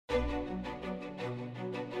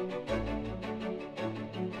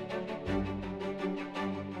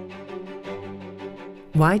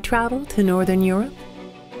Why travel to Northern Europe?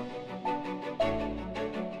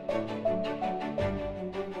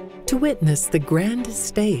 To witness the grand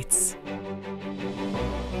estates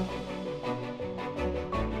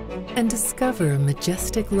and discover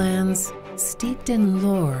majestic lands steeped in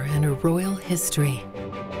lore and a royal history.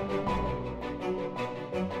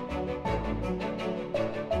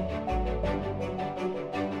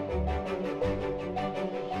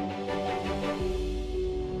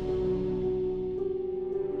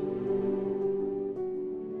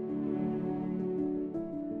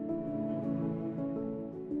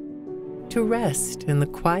 To rest in the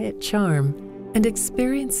quiet charm and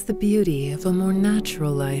experience the beauty of a more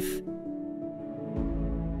natural life.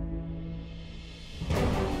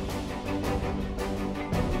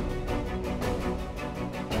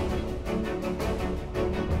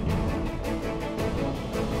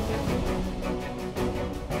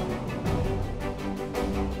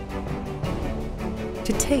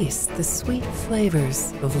 To taste the sweet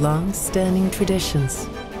flavors of long-standing traditions.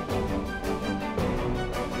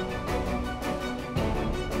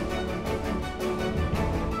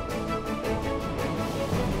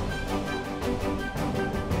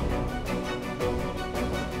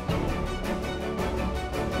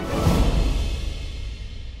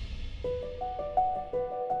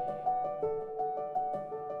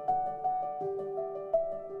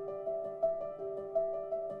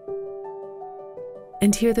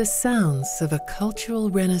 And hear the sounds of a cultural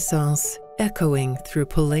renaissance echoing through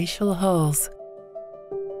palatial halls.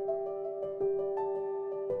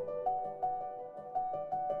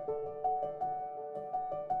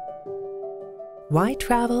 Why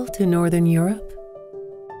travel to Northern Europe?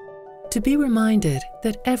 To be reminded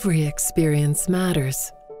that every experience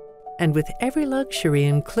matters. And with every luxury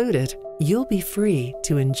included, you'll be free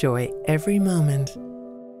to enjoy every moment.